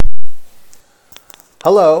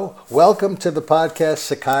Hello, welcome to the podcast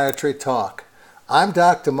Psychiatry Talk. I'm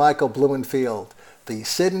Dr. Michael Blumenfield, the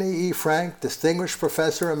Sidney E. Frank Distinguished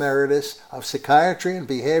Professor Emeritus of Psychiatry and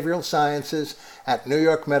Behavioral Sciences at New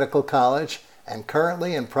York Medical College and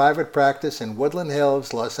currently in private practice in Woodland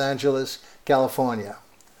Hills, Los Angeles, California.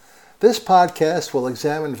 This podcast will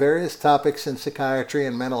examine various topics in psychiatry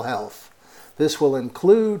and mental health. This will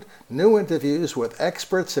include new interviews with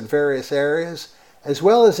experts in various areas, as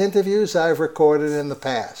well as interviews I've recorded in the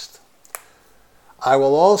past. I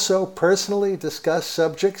will also personally discuss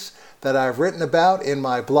subjects that I've written about in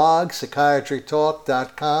my blog,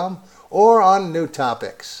 psychiatrytalk.com, or on new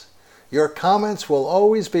topics. Your comments will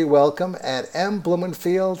always be welcome at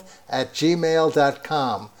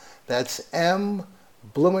mblumenfield@gmail.com. That's mblumenfield,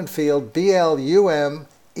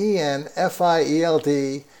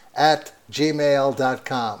 BLUMENFIELD,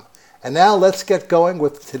 @gmail.com. And now let's get going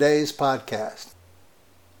with today's podcast.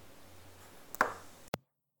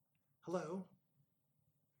 Hello.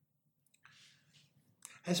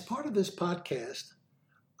 As part of this podcast,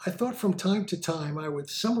 I thought from time to time I would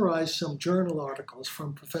summarize some journal articles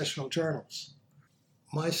from professional journals.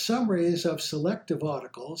 My summaries of selective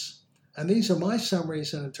articles, and these are my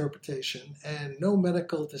summaries and interpretation, and no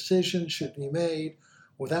medical decision should be made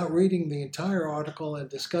without reading the entire article and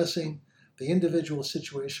discussing the individual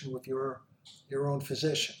situation with your own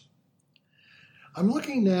physician. I'm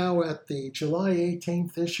looking now at the July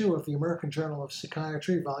 18th issue of the American Journal of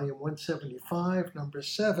Psychiatry, volume 175, number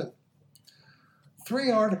 7.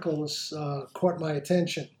 3 articles caught my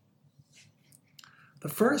attention. The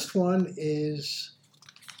first one is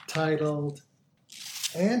titled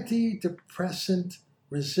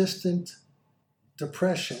Antidepressant-Resistant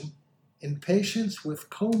Depression in Patients with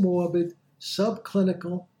Comorbid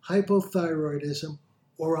Subclinical Hypothyroidism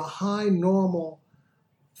or a High Normal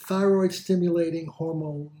Thyroid-Stimulating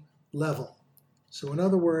Hormone Level. So in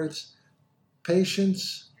other words,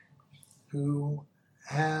 patients who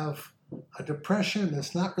have a depression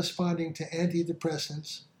that's not responding to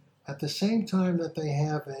antidepressants at the same time that they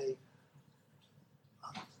have a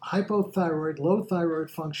hypothyroid, low thyroid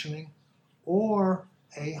functioning, or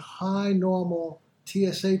a high normal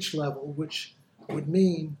TSH level, which would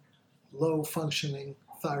mean low functioning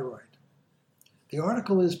thyroid. The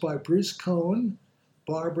article is by Bruce Cohen,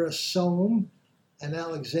 Barbara Sohm, and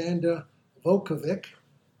Alexander Volkovic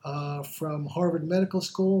from Harvard Medical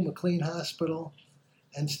School, McLean Hospital,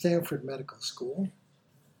 and Stanford Medical School.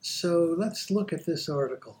 So let's look at this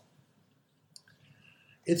article.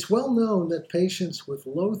 It's well known that patients with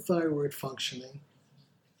low thyroid functioning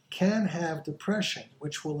can have depression,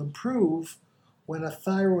 which will improve when a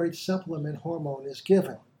thyroid supplement hormone is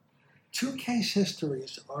given. 2 case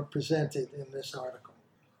histories are presented in this article.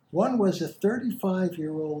 One was a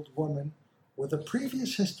 35-year-old woman with a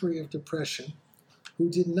previous history of depression who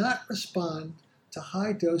did not respond to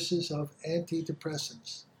high doses of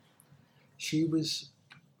antidepressants. She was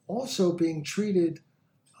also being treated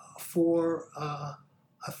for a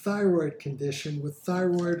thyroid condition with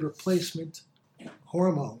thyroid replacement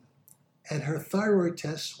hormone, and her thyroid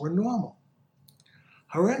tests were normal.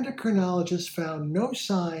 Her endocrinologist found no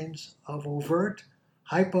signs of overt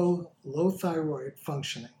low thyroid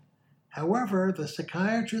functioning. However, the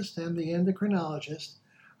psychiatrist and the endocrinologist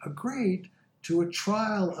agreed to a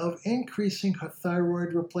trial of increasing her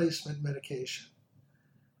thyroid replacement medication.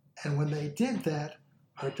 And when they did that,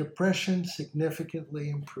 her depression significantly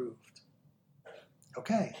improved.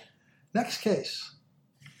 Okay, next case.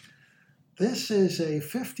 This is a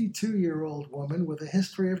 52-year-old woman with a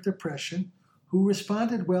history of depression who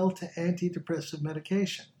responded well to antidepressive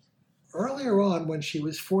medication. Earlier on, when she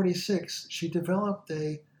was 46, she developed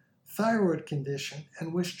a thyroid condition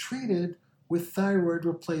and was treated with thyroid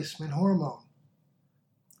replacement hormone.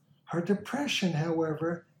 Her depression,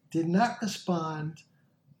 however, did not respond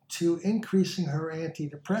to increasing her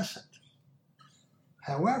antidepressant.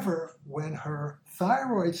 However, when her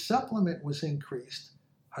thyroid supplement was increased,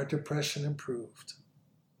 her depression improved.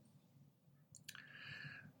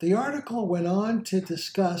 The article went on to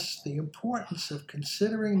discuss the importance of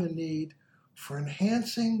considering the need for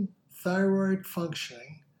enhancing thyroid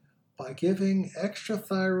functioning by giving extra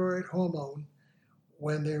thyroid hormone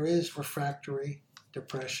when there is refractory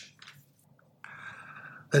depression.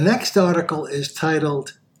 The next article is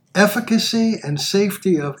titled Efficacy and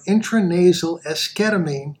Safety of Intranasal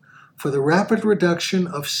Esketamine for the Rapid Reduction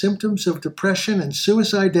of Symptoms of Depression and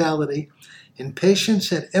Suicidality in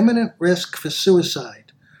Patients at Imminent Risk for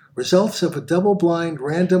Suicide. Results of a double-blind,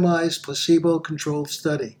 randomized, placebo-controlled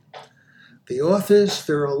study. The authors,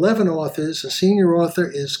 there are 11 authors. The senior author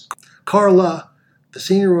is Carlo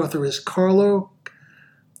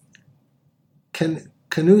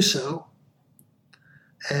Canuso,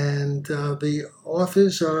 and the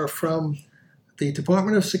authors are from the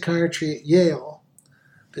Department of Psychiatry at Yale.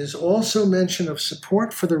 There's also mention of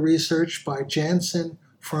support for the research by Janssen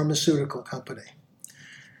Pharmaceutical Company.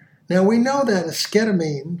 Now we know that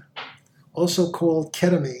esketamine, also called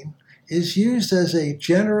ketamine, is used as a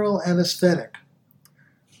general anesthetic,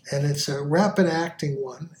 and it's a rapid-acting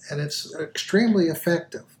one, and it's extremely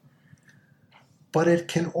effective. But it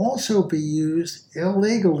can also be used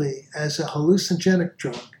illegally as a hallucinogenic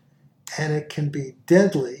drug, and it can be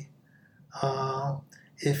deadly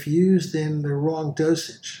if used in the wrong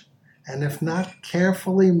dosage, and if not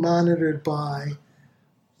carefully monitored by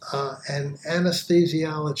an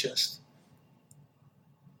anesthesiologist.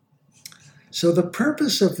 So the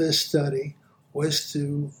purpose of this study was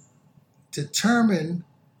to determine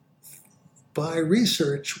by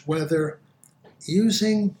research whether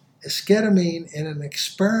using esketamine in an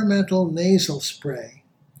experimental nasal spray,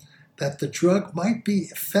 that the drug might be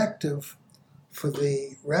effective for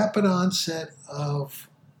the rapid onset of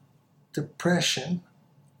depression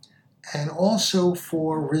and also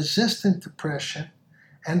for resistant depression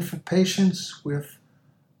and for patients with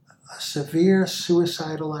severe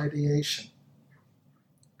suicidal ideation.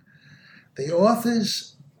 The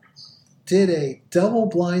authors did a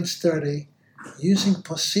double-blind study using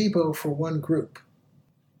placebo for one group.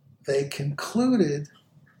 They concluded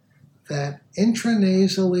that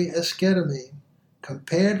intranasally esketamine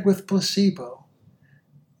compared with placebo,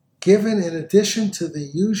 given in addition to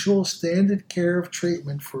the usual standard care of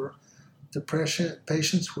treatment for depression,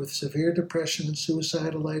 patients with severe depression and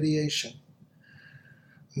suicidal ideation,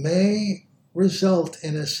 may result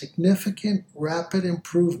in a significant rapid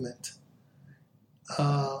improvement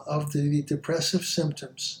of the depressive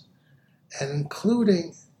symptoms, and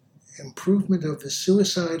including improvement of the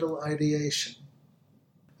suicidal ideation.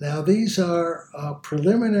 Now, these are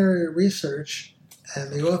preliminary research,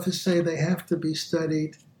 and the authors say they have to be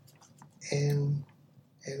studied in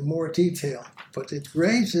more detail, but it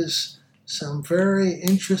raises some very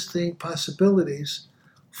interesting possibilities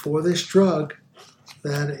for this drug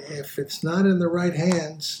that, if it's not in the right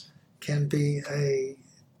hands, can be a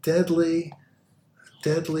deadly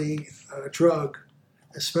drug,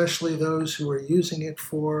 especially those who are using it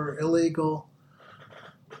for illegal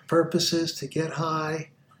purposes to get high,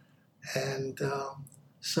 and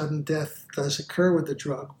sudden death does occur with the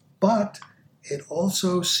drug. But it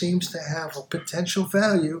also seems to have a potential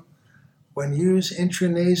value when used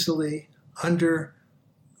intranasally under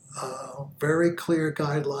very clear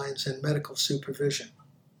guidelines and medical supervision.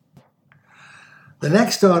 The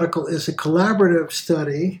next article is a collaborative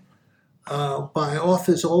study by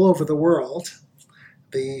authors all over the world.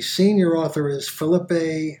 The senior author is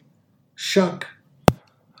Felipe Schuck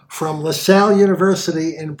from LaSalle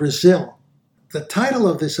University in Brazil. The title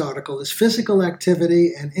of this article is Physical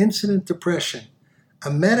Activity and Incident Depression,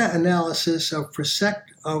 a meta-analysis of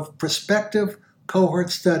prospective cohort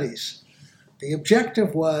studies. The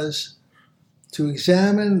objective was to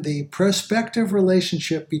examine the prospective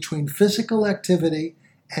relationship between physical activity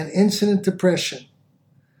and incident depression,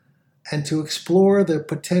 and to explore the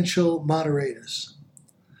potential moderators.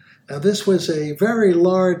 Now, this was a very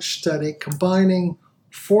large study combining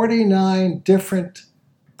 49 different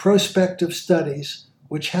prospective studies,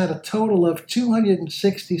 which had a total of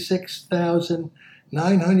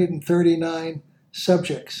 266,939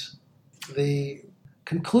 subjects. The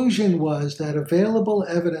conclusion was that available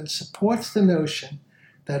evidence supports the notion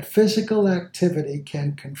that physical activity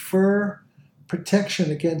can confer protection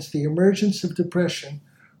against the emergence of depression,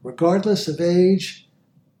 regardless of age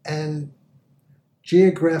and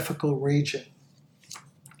geographical region.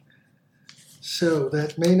 So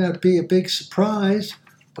that may not be a big surprise,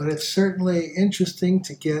 but it's certainly interesting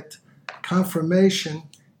to get confirmation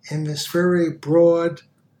in this very broad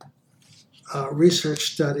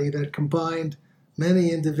research study that combined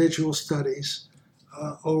many individual studies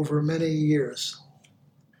over many years.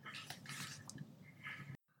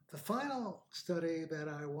 The final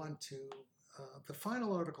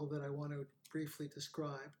article that I want to briefly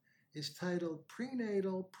describe is titled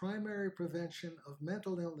Prenatal Primary Prevention of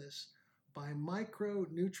Mental Illness by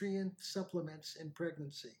Micronutrient Supplements in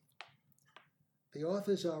Pregnancy. The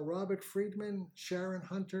authors are Robert Friedman, Sharon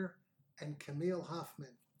Hunter, and Camille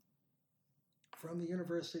Hoffman from the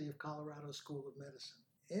University of Colorado School of Medicine.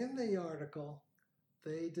 In the article,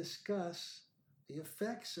 they discuss the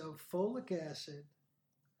effects of folic acid,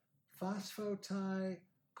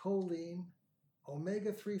 phosphatidylcholine,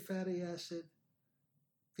 omega-3 fatty acid,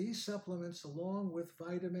 these supplements along with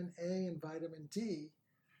vitamin A and vitamin D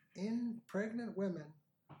in pregnant women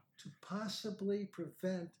to possibly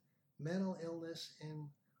prevent mental illness in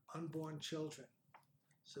unborn children.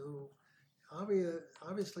 So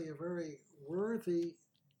obviously a very worthy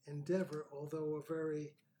endeavor, although a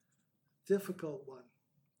very difficult one.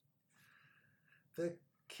 The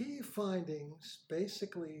key findings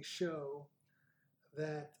basically show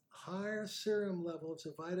that higher serum levels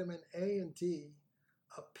of vitamin A and D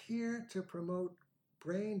appear to promote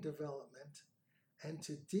brain development and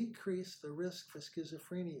to decrease the risk for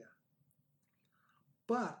schizophrenia.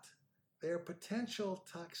 But their potential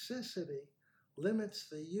toxicity limits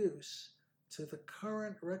the use to the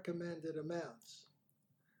current recommended amounts.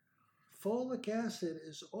 Folic acid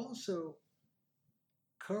is also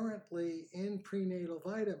currently in prenatal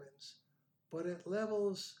vitamins, but at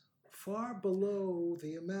levels far below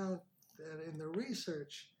the amount that in the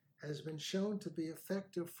research has been shown to be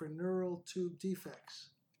effective for neural tube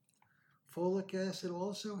defects. Folic acid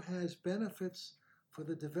also has benefits for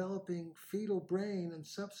the developing fetal brain and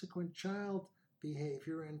subsequent child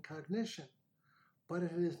behavior and cognition, but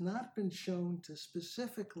it has not been shown to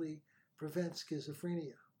specifically prevent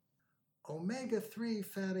schizophrenia. Omega-3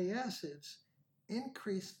 fatty acids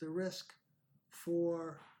increase the risk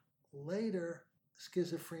for later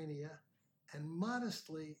schizophrenia and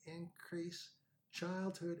modestly increase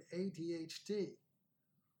childhood ADHD,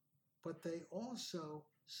 but they also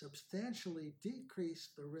substantially decrease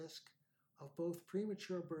the risk of both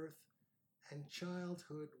premature birth and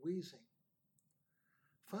childhood wheezing.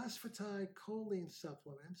 Phosphatidylcholine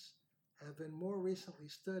supplements have been more recently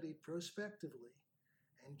studied prospectively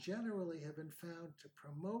and generally have been found to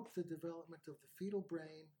promote the development of the fetal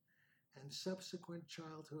brain and subsequent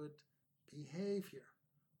childhood behavior,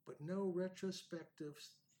 but no retrospective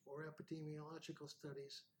or epidemiological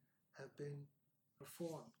studies have been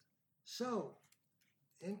performed. So,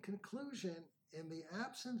 in conclusion, in the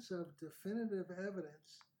absence of definitive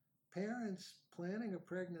evidence, parents planning a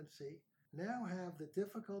pregnancy now have the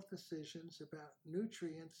difficult decisions about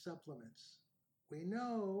nutrient supplements. We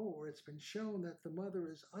know, or it's been shown, that the mother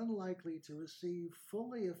is unlikely to receive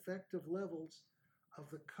fully effective levels of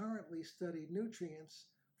the currently studied nutrients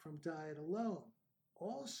from diet alone.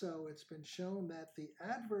 Also, it's been shown that the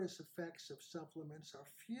adverse effects of supplements are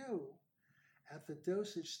few at the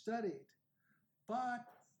dosage studied, but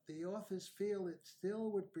the authors feel it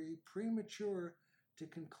still would be premature to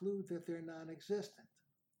conclude that they're non-existent.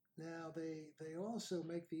 Now, they also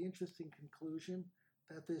make the interesting conclusion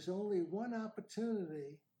that there's only one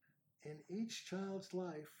opportunity in each child's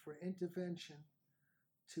life for intervention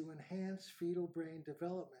to enhance fetal brain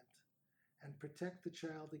development and protect the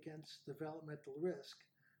child against developmental risk,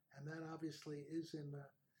 and that obviously is in the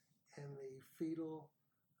fetal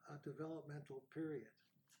developmental period.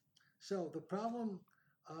 So the problem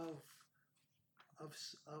of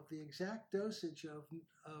the exact dosage of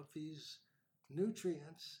these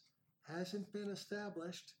nutrients hasn't been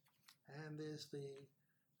established, and there's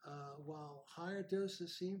while higher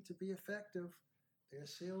doses seem to be effective, there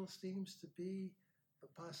still seems to be a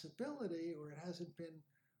possibility, or it hasn't been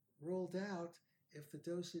ruled out, if the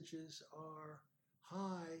dosages are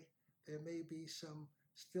high, there may be some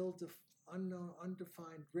still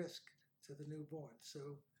undefined risk to the newborn.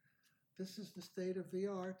 So this is the state of the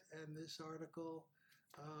art, and this article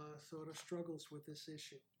sort of struggles with this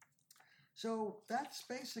issue. So that's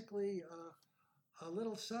basically a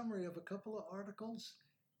little summary of a couple of articles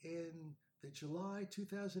in the July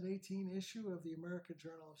 2018 issue of the American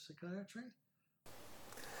Journal of Psychiatry.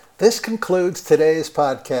 This concludes today's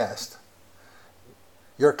podcast.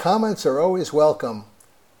 Your comments are always welcome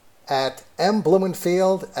at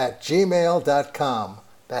mblumenfield@gmail.com.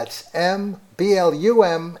 That's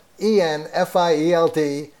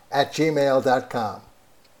mblumenfield@gmail.com.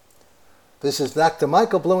 This is Dr.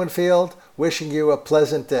 Michael Blumenfield wishing you a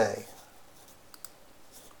pleasant day.